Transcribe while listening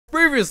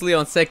Previously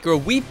on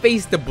Sekiro, we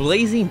faced the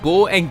Blazing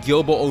Bull and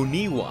Gyoubu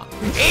Oniwa.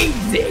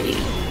 Easy!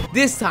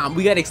 This time,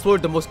 we gotta explore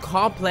the most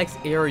complex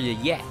area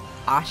yet,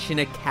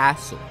 Ashina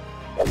Castle.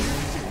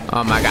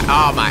 Oh my god,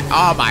 oh my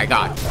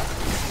god.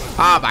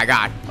 Oh my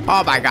god,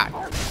 oh my god.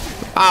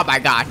 Oh my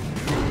god.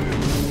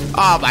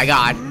 Oh my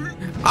god.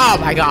 Oh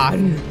my god.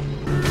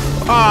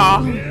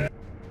 Oh.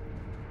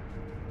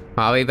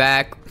 Are we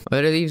back?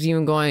 What are these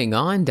even going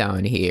on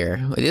down here?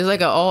 This is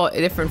like a all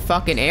different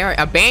fucking area.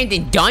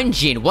 Abandoned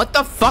dungeon. What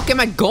the fuck am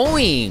I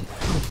going?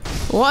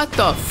 What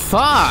the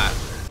fuck?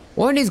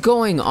 What is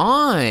going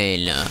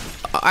on?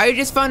 I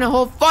just found a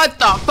whole. What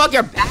the fuck?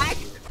 You're back?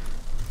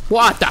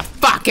 What the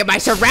fuck? Am I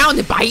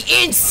surrounded by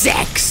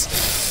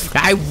insects?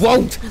 I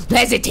won't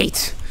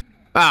hesitate.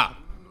 Oh,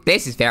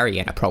 this is very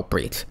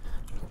inappropriate.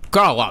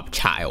 Grow up,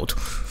 child.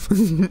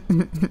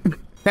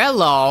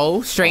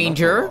 Hello,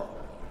 stranger.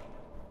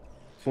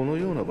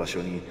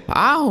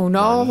 Oh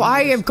no,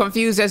 I am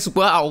confused as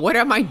well. What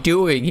am I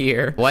doing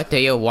here? What do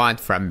you want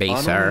from me,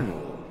 sir?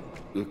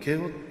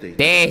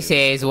 This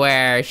is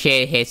where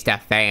shit hits the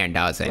fan,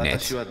 doesn't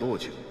it?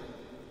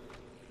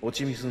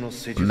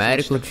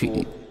 Medical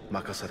treatment.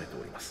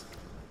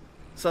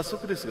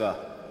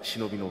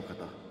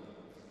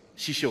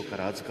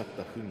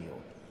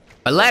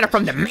 A letter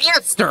from the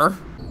master?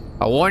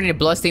 A warning, a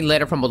bloodstained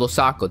letter from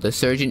Olosako, the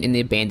surgeon in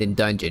the abandoned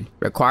dungeon.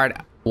 Required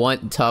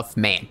one tough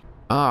man.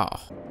 Oh,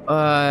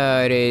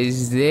 what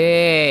is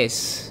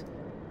this?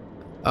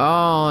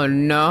 Oh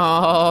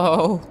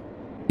no.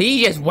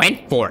 He just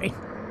went for it.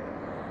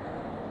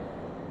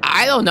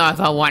 I don't know if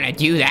I want to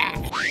do that.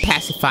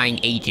 Pacifying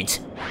agent.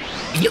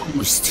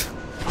 Used.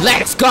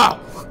 Let us go.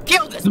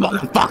 Kill this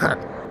motherfucker.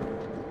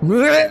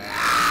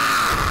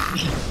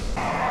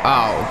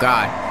 Oh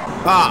god.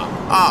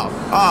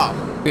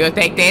 Oh. You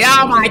think they?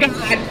 Oh my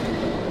god.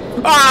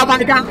 Oh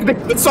my god.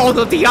 The souls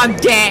of the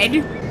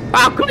undead.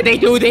 How could they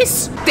do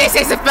this? This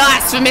is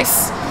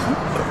blasphemous!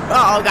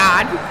 Oh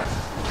god.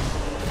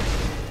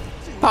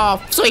 Oh,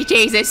 sweet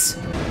Jesus.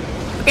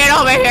 Get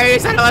over here, you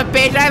son of a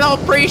bitch. I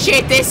don't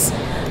appreciate this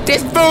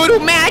voodoo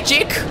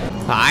magic.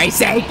 I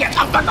say, get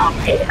the fuck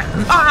over here.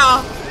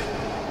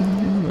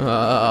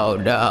 Oh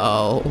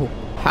no.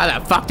 How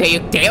the fuck do you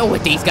deal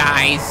with these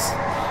guys?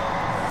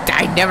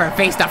 I never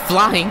faced a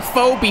flying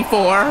foe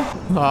before.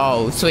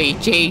 Oh,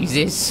 sweet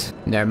Jesus.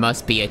 There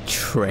must be a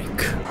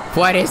trick.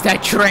 What is the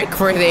trick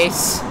for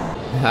this?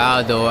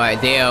 How do I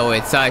deal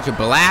with such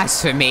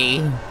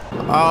blasphemy?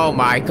 Oh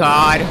my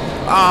god.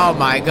 Oh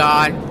my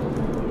god.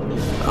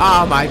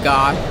 Oh my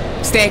god.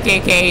 Sticky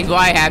Keys,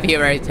 why have you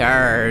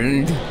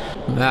returned?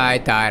 I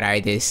thought I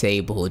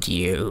disabled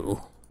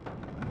you.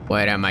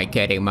 What am I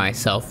getting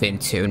myself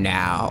into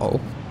now?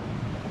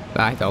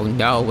 I don't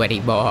know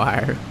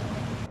anymore.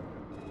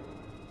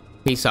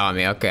 He saw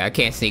me. Okay, I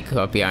can't sneak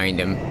up behind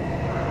him.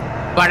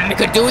 But I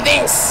could do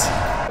this!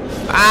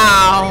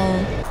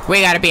 Ow! We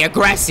gotta be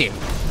aggressive.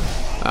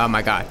 Oh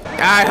my god.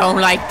 I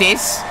don't like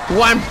this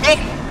one bit!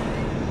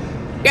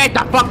 Get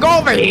the fuck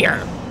over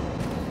here!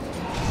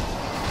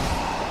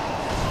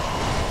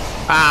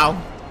 Ow.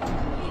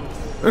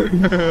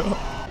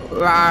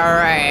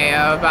 Alright,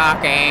 you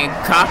fucking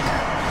cuck.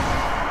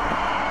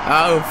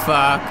 Oh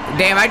fuck.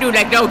 Damn, I do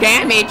like no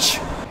damage!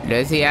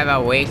 Does he have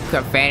a weak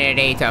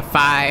affinity to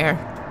fire?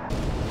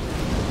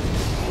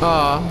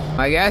 Oh,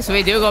 I guess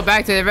we do go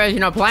back to the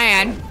original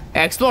plan.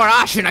 Explore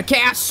Ashina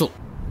Castle.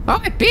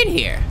 Oh, I've been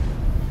here.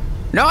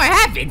 No, I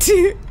haven't.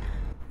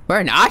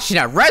 We're in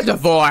Ashina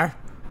Reservoir.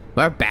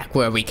 We're back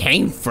where we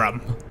came from.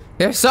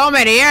 There's so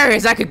many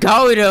areas I could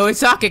go to.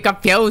 It's fucking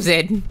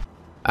confusing.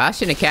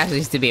 Ashina Castle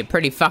used to be a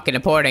pretty fucking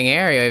important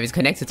area. It was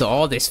connected to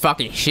all this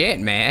fucking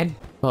shit, man.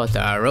 Oh,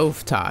 the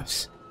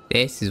rooftops.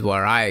 This is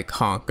where I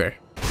conquer.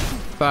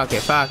 Fuck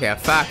it, fuck it,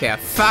 fuck it,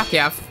 fuck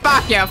it,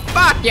 fuck it,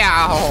 fuck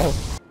it.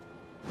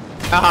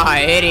 Ah,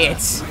 oh,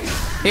 idiots.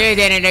 You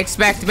didn't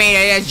expect me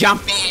to just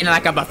jump in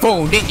like a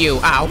buffoon, did you?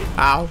 Ow,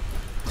 ow.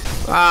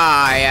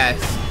 Ah, yes.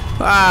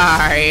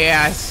 Ah,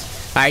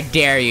 yes. I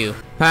dare you.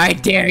 I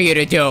dare you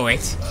to do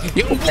it.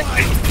 You want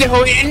to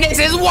do it, and this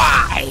is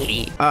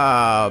why.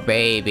 Oh,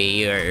 baby,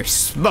 you're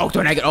smoked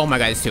when I get. Oh my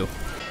god, it's two.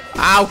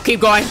 Ow,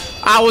 keep going.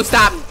 I will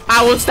stop.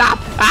 I will stop.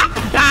 Ah,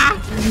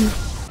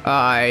 ah.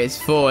 Ah,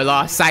 this fool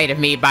lost sight of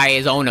me by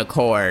his own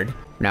accord.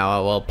 Now I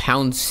will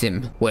pounce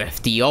him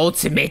with the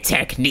ultimate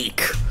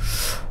technique.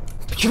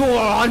 Pure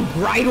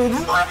unbridled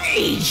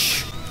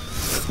rage!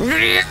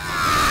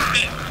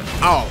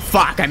 Oh,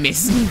 fuck, I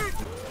missed.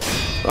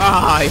 Oh,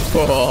 I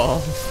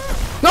fall.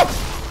 No!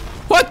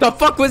 What the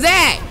fuck was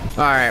that?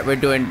 Alright, we're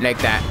doing like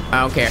that. I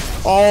don't care.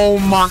 Oh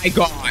my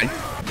god.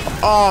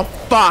 Oh,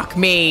 fuck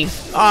me.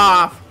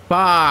 Oh,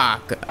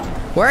 fuck.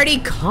 Where'd he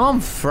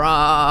come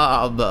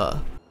from?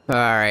 Alright,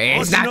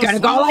 it's not gonna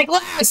go like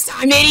last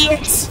time,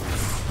 idiots!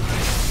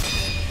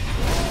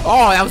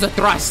 Oh, that was a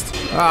thrust.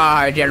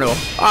 Ah, General.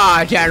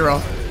 Ah,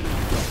 General.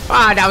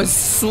 Ah, that was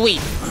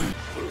sweet.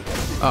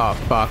 Oh,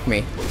 fuck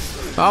me.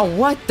 Oh,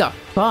 what the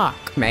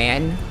fuck,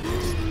 man?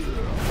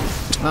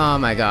 Oh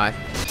my god.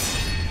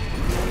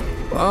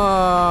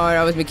 Oh,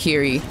 that was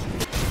Mikiri.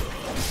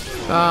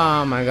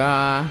 Oh my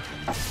god.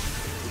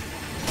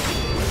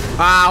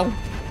 Wow.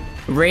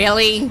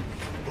 Really?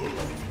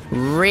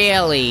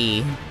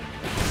 Really?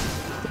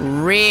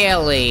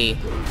 Really?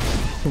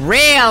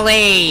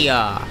 Really?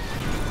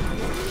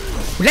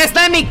 Just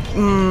let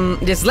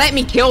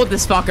me kill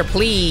this fucker,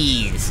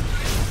 please.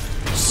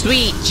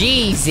 Sweet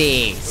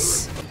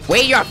Jesus.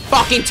 Wait your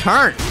fucking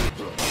turn.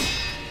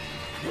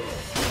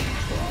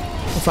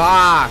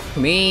 Fuck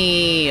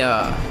me.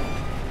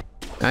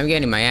 I'm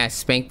getting my ass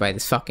spanked by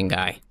this fucking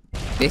guy.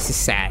 This is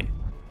sad.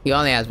 He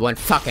only has one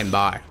fucking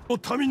bar. Okay,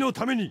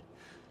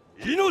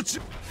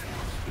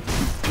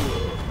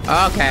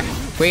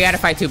 we gotta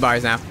fight 2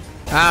 bars now.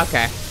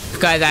 Okay,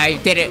 because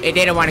it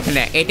didn't want to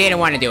connect. It didn't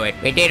want to do it.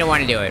 It didn't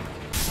want to do it.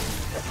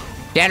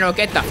 General,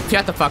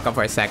 shut the fuck up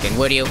for a second,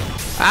 would you?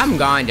 I'm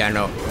gone,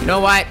 General. You know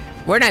what?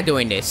 We're not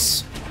doing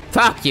this.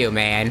 Fuck you,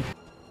 man.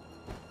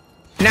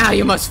 Now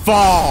you must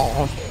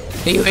fall,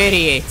 you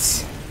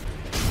idiots.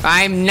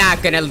 I'm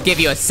not gonna give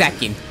you a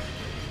second.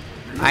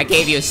 I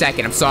gave you a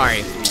second, I'm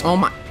sorry. Oh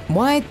my,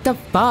 what the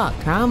fuck?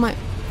 How am I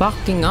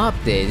fucking up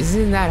this? This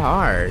isn't that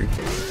hard.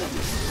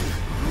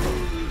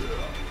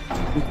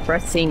 I'm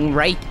pressing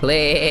right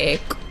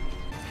click.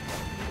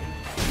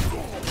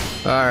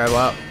 Alright,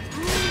 well,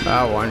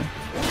 that one.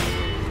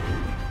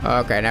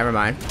 Okay, never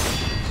mind.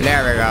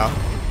 There we go.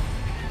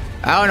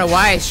 I don't know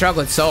why I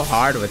struggled so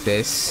hard with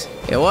this.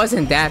 It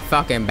wasn't that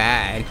fucking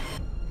bad.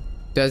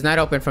 Does not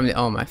open from the—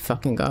 oh my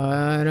fucking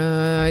god,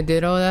 I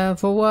did all that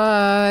for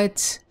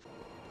what?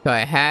 So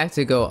I have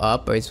to go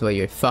up, or is what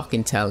you're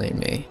fucking telling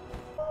me?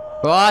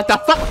 What the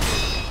fuck?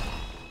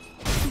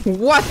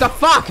 What the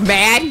fuck,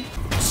 man?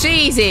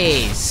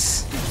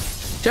 Jesus!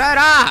 Shut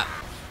up!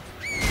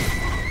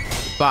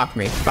 Fuck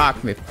me,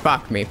 fuck me,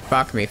 fuck me,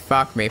 fuck me,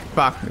 fuck me,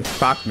 fuck me,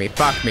 fuck me,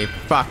 fuck me,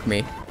 fuck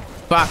me,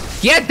 fuck.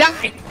 You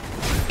died!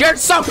 You're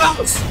so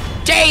close!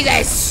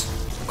 Jesus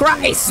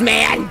Christ,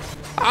 man!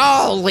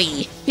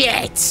 Holy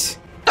shit!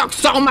 Took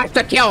so much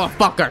to kill a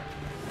fucker!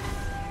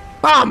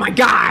 Oh my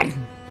god!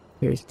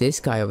 There's this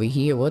guy over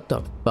here. What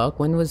the fuck?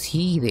 When was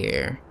he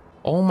there?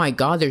 Oh my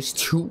god, there's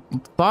 2.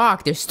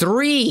 Fuck, there's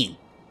 3!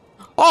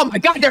 Oh my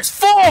god, there's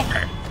 4!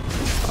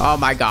 Oh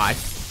my god.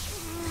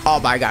 Oh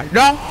my god.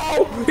 No!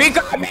 He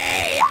got me!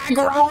 I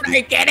groaned! Are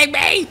you kidding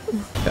me?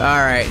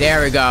 Alright,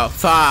 there we go.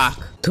 Fuck.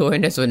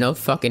 Doing this with no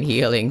fucking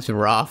healing's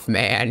rough,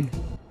 man.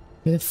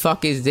 What the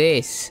fuck is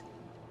this?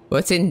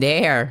 What's in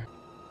there?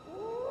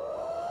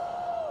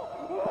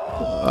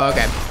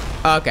 Okay.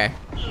 Okay.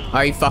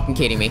 Are you fucking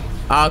kidding me?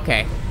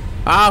 Okay.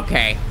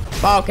 Okay.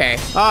 Okay.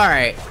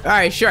 Alright.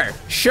 Alright, sure.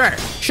 Sure.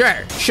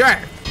 Sure. Sure.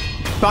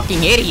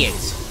 Fucking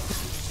idiots.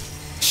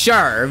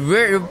 Sure.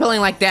 We're playing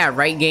like that,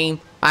 right,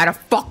 game? Out of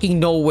fucking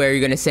nowhere,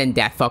 you're gonna send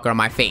that fucker on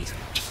my face.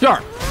 Sure.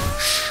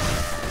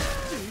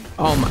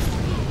 Oh my.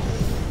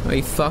 Are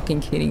you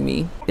fucking kidding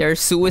me? They're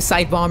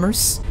suicide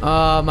bombers?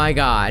 Oh my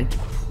god.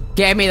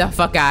 Get me the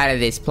fuck out of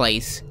this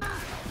place.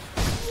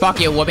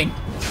 Fuck you, woman.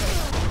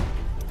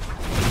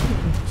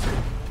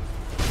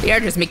 You're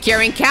just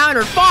carrying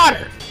counter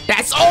fodder.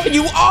 That's all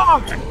you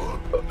are.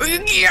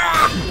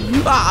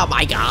 Oh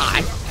my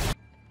god.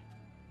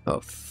 Oh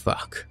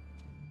fuck.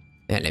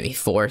 Enemy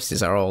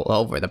forces are all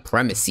over the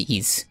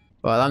premises.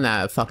 Well, I'm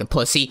not a fucking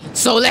pussy,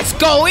 so let's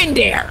go in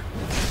there.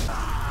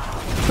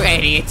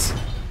 Idiot.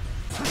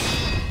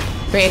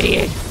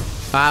 Idiot.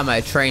 I'm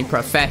a trained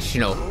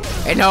professional,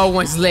 and no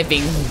one's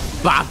living.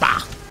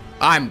 Baba.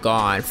 I'm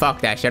gone.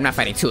 Fuck that shit. I'm not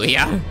fighting 2 of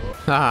ya.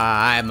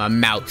 I'm a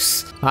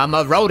mouse. I'm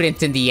a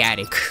rodent in the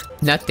attic.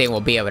 Nothing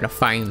will be able to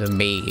find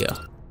me.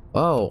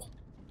 Oh.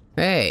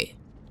 Hey.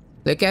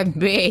 Look at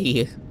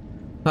me.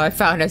 I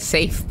found a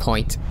safe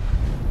point.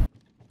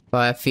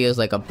 Well, that feels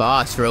like a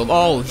boss room.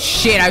 Oh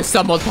shit, I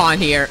stumbled upon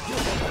here.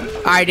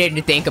 I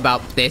didn't think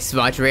about this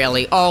much,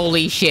 really.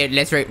 Holy shit,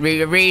 let's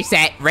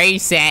reset,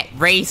 reset,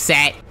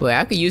 reset. Wait,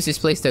 I could use this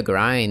place to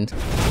grind.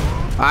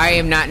 I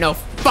am not no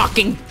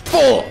fucking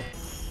fool.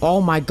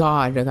 Oh my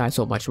god, I got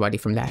so much money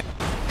from that.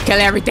 Kill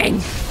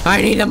everything.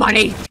 I need the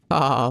money.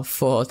 Oh,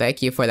 fool,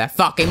 thank you for that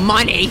fucking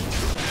money.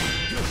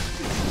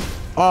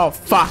 Oh,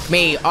 fuck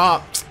me.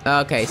 Oh,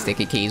 okay,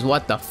 sticky keys.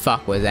 What the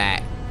fuck was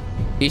that?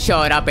 You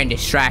showed up and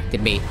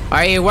distracted me.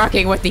 Are you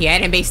working with the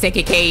enemy,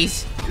 sticky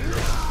keys?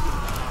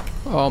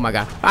 Oh my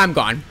god, I'm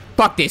gone.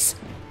 Fuck this.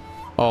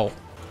 Oh,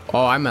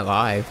 I'm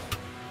alive.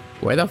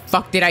 Where the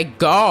fuck did I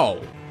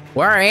go?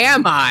 Where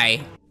am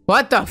I?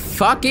 What the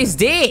fuck is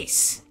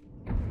this?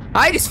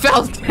 I just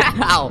fell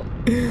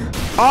down.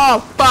 Oh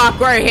fuck,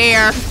 we're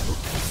here.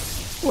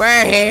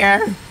 We're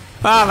here.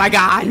 Oh my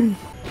god.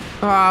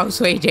 Oh,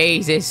 sweet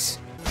Jesus.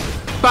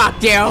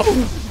 Fuck you.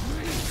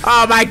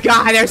 Oh my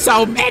god, there's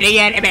so many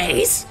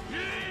enemies.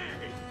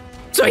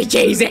 Sweet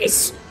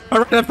Jesus. I'd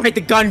rather fight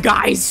the gun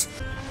guys.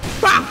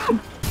 Ah,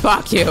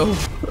 fuck you.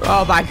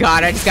 Oh my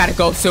god, I just gotta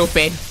go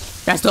stupid.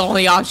 That's the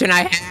only option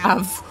I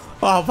have.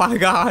 Oh my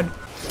god.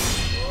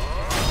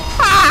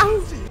 Ah!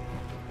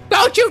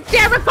 Don't you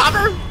dare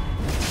recover!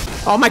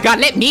 Oh my god,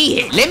 let me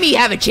hit. Let me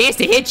have a chance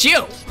to hit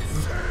you.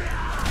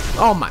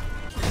 Oh my.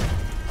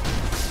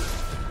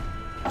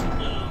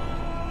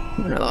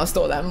 I lost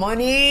all that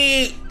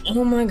money.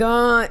 Oh my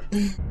god.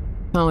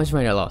 How much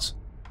money I lost?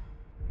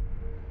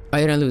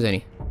 I didn't lose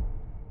any.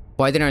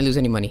 Why didn't I lose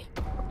any money?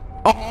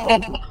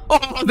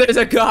 Oh, there's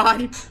a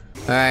god.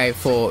 Alright,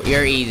 fool.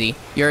 You're easy.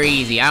 You're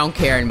easy. I don't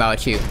care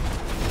about you.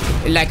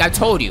 Like I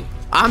told you,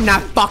 I'm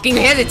not fucking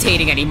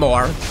hesitating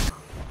anymore.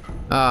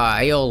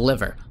 Yo,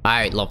 liver.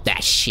 I love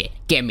that shit.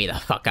 Get me the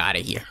fuck out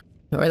of here.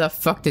 Where the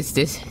fuck does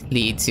this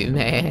lead to,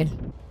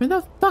 man? Where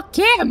the fuck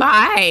am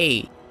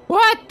I?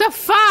 What the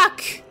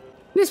fuck?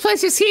 This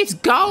place just keeps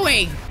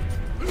going.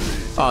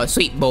 Oh,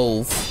 sweet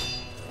move.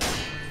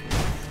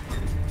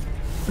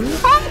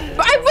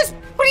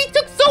 It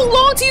took so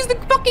long to use the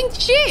fucking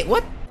shit.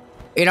 What?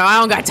 You know, I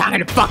don't got time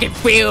to fucking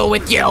deal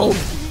with you.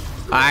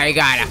 I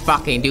gotta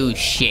fucking do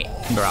shit,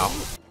 bro.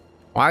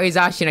 Why is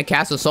Ashina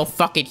Castle so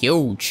fucking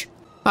huge?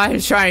 I'm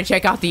just trying to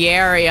check out the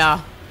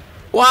area.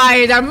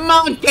 Why are there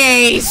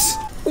monkeys?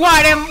 Where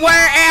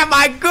am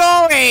I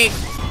going?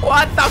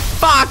 What the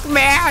fuck,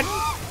 man?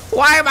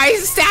 Why am I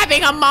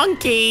stabbing a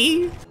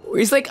monkey?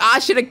 It's like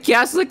Ashina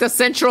Castle, like the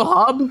central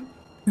hub.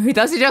 It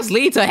doesn't just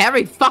lead to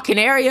every fucking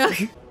area.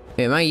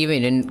 Am I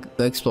even in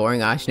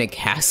exploring Ashina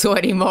Castle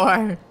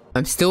anymore?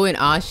 I'm still in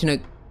Ashina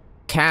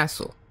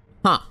Castle.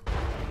 Huh.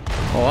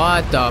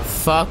 What the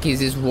fuck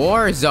is this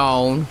war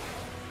zone?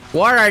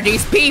 What are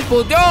these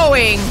people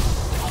doing?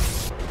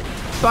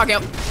 Fuck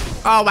it.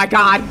 Oh my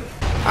god.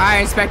 I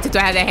expected to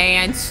have the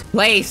hands.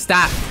 Please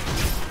stop.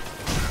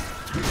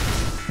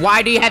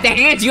 Why do you have the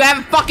hands? You have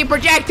a fucking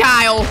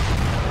projectile.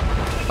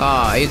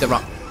 Oh, he's the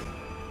wrong.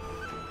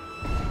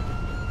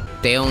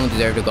 They don't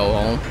deserve to go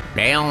home.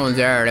 They don't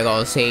deserve to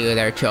go see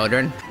their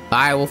children.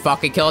 I will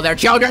fucking kill their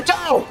children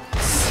too!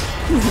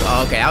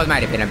 Okay, that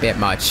might have been a bit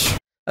much.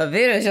 A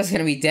video is just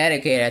gonna be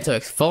dedicated to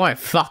exploring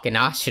fucking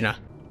Ashina.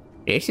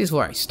 This is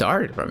where I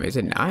started from, is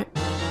it not?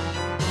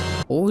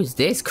 Who is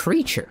this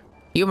creature?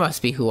 You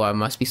must be who I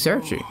must be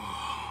searching.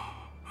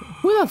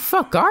 Who the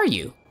fuck are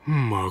you?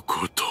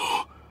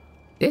 Makoto.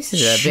 This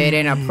is a bit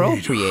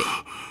inappropriate.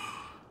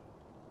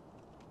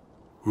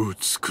 The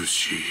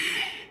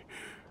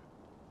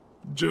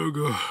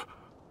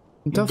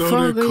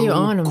fuck are you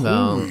on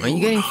about? Are you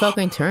getting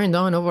fucking turned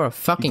on over a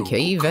fucking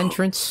cave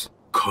entrance?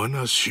 Fucking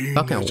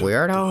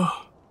weirdo?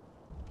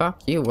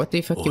 Fuck you, what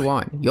the fuck you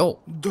want? Yo!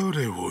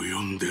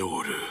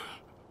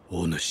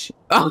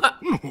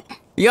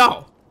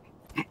 Yo!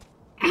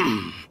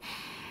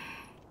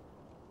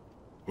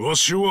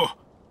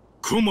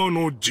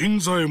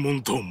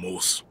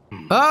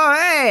 Oh,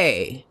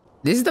 hey!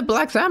 This is the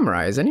Black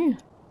Samurai, isn't he?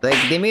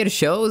 Like, they made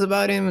shows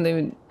about him, and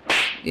they...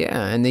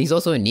 Yeah, and he's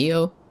also a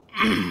Neo.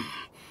 Have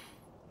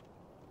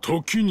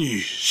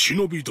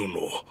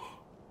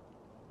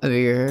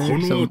you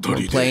heard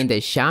someone playing the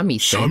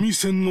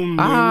shamisen?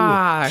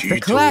 Ah, the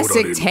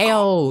classic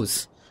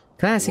tales!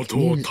 Classic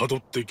music.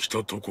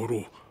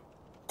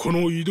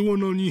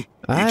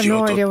 I have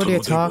no idea what you're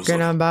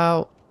talking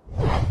about.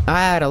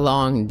 I had a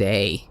long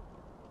day.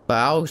 But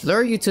I'll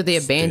lure you to the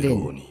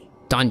abandoned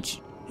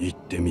dungeon.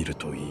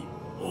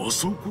 Oh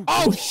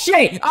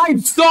shit! I'm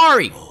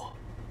sorry!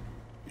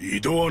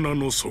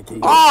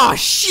 Oh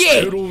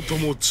shit! No!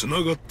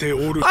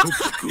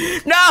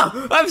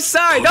 I'm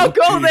sorry! Don't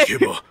go there!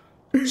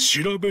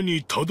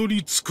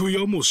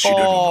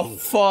 Oh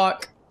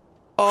fuck!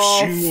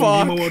 Oh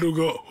fuck!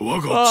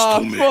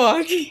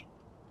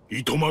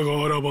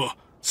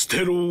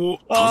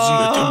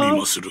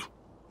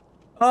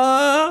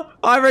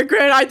 I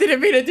regret I didn't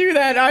mean to do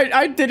that.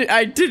 I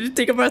didn't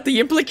think about the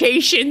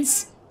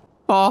implications.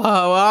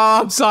 Oh,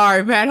 I'm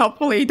sorry, man.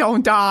 Hopefully you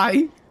don't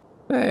die.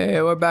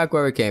 Hey, we're back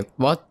where we came.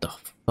 What the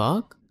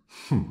fuck?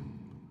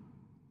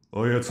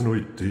 What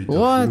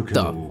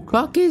the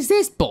fuck is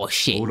this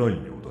bullshit? Whoa,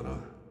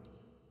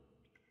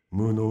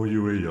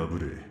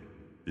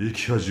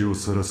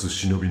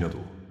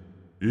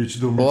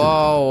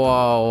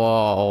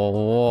 whoa,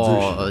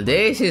 whoa.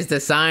 This is the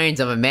signs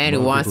of a man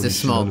who wants to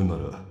smoke.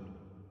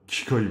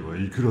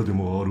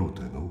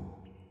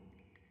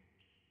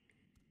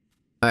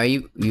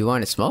 You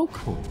want to smoke?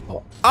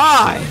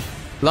 Ah!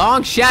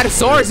 Long shadow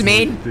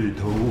swordsman!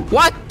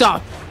 What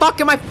the fuck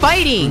am I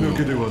fighting?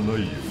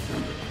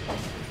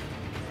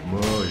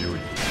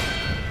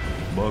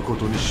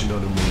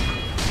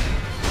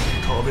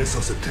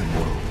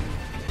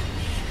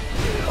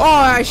 Oh,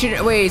 I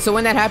should wait. So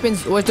when that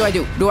happens, what do I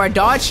do? Do I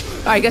dodge?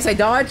 I guess I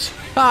dodge.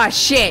 Ah,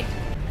 shit!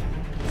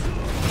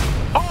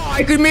 Oh,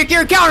 I could make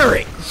your counter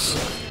it.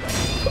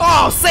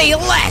 Oh, say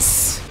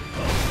less!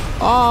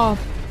 Oh,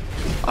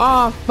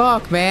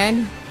 fuck,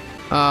 man.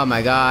 Oh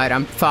my god,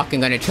 I'm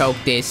fucking gonna choke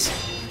this.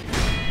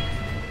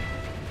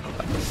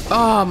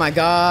 Oh my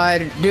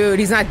god, dude,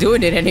 he's not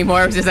doing it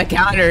anymore since I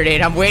countered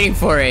it. I'm waiting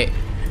for it.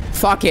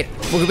 Fuck it,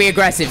 we'll be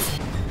aggressive.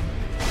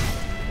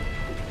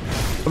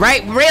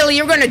 Right? Really?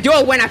 You're gonna do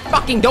it when I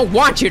fucking don't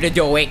want you to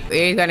do it.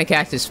 He's gonna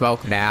cast his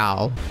smoke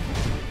now.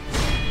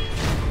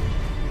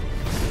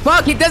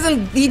 Fuck, he does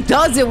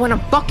it when I'm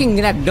fucking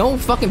gonna have no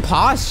fucking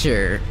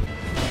posture.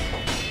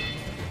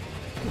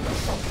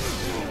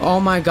 Oh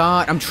my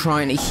god, I'm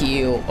trying to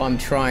heal. I'm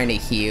trying to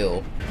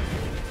heal.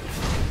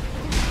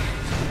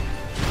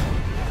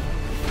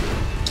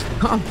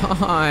 Come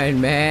on,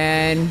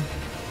 man.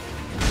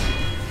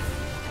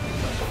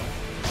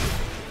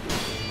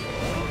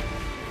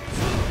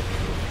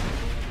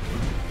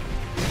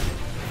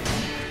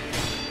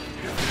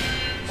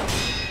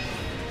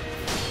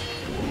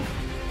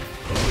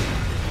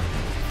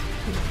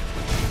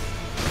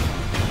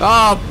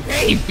 Oh,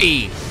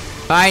 baby!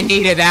 I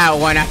needed that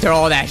one after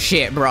all that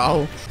shit,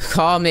 bro.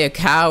 Called me a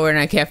coward and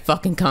I kept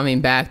fucking coming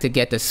back to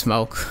get the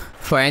smoke.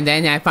 And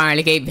then I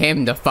finally gave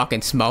him the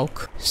fucking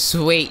smoke.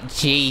 Sweet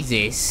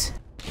Jesus.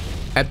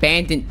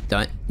 Abandoned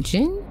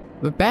dungeon?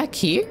 We're back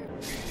here?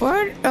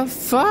 What the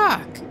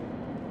fuck?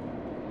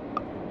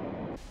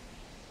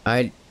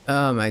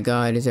 Oh my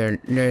god,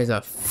 there's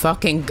a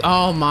fucking,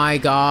 oh my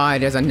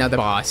god, there's another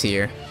boss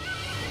here.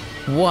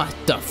 What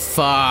the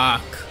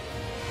fuck?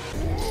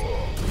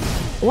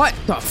 What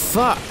the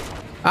fuck?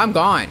 I'm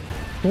gone.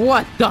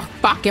 What the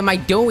fuck am I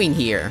doing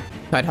here?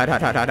 Oh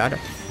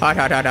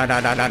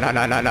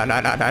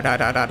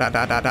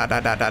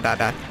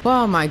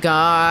my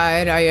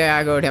god, I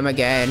aggroed him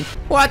again.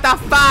 What the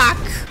fuck?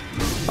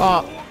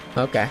 Oh,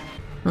 okay. I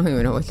don't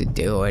even know what to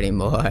do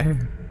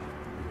anymore.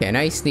 Can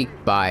I sneak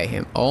by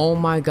him? Oh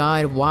my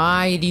god,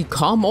 why did you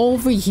come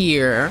over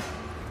here?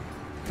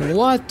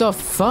 What the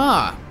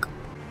fuck?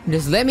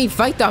 Just let me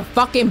fight the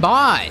fucking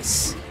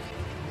boss.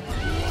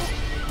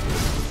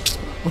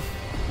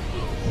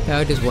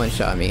 That just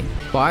one-shot me.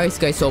 Why is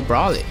this guy so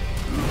brawly?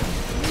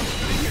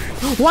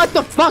 What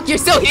the fuck? You're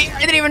still here? I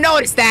didn't even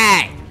notice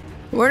that!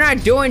 We're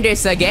not doing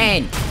this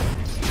again.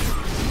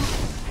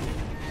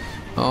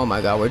 Oh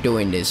my god, we're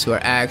doing this. We're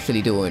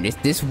actually doing this.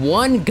 This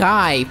one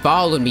guy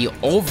followed me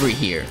over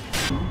here.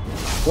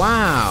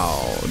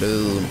 Wow,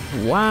 dude.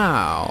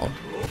 Wow.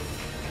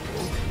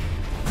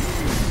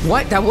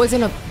 What? That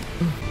wasn't a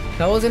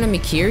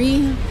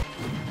Mikiri?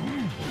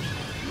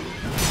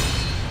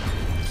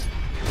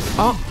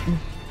 Oh.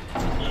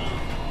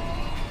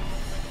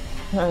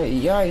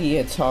 Yeah,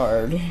 it's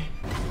hard.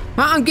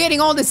 I'm getting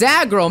all this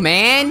aggro,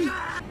 man!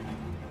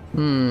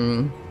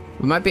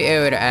 We might be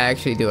able to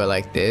actually do it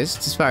like this.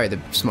 This is probably the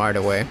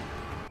smarter way.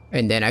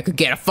 And then I could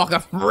get a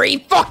free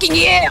fucking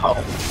heal!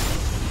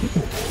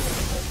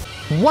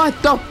 What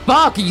the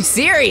fuck? Are you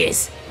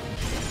serious?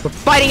 We're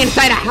fighting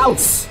inside a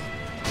house!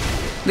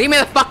 Leave me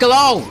the fuck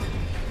alone!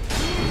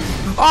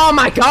 Oh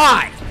my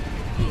god!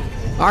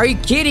 Are you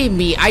kidding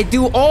me? I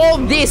do all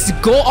this,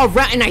 go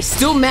around, and I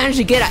still manage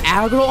to get an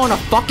aggro on a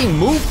fucking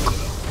mook?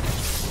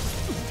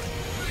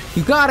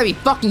 You gotta be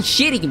fucking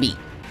shitting me.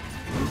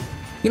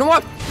 You know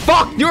what?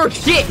 Fuck your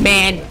shit,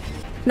 man!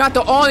 Not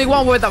the only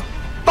one with a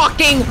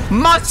fucking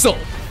muscle!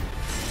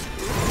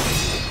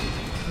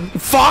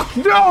 Fuck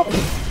no!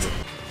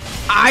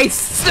 I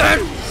said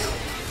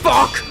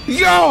fuck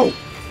you!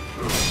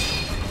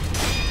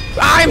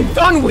 I'm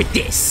done with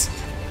this!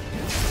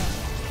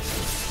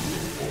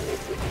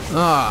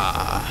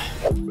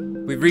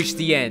 We've reached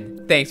the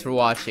end. Thanks for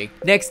watching.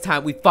 Next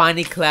time, we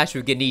finally clash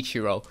with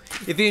Genichiro.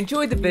 If you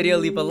enjoyed the video,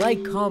 leave a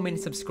like, comment,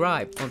 and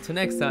subscribe. Until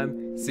next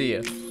time, see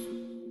ya.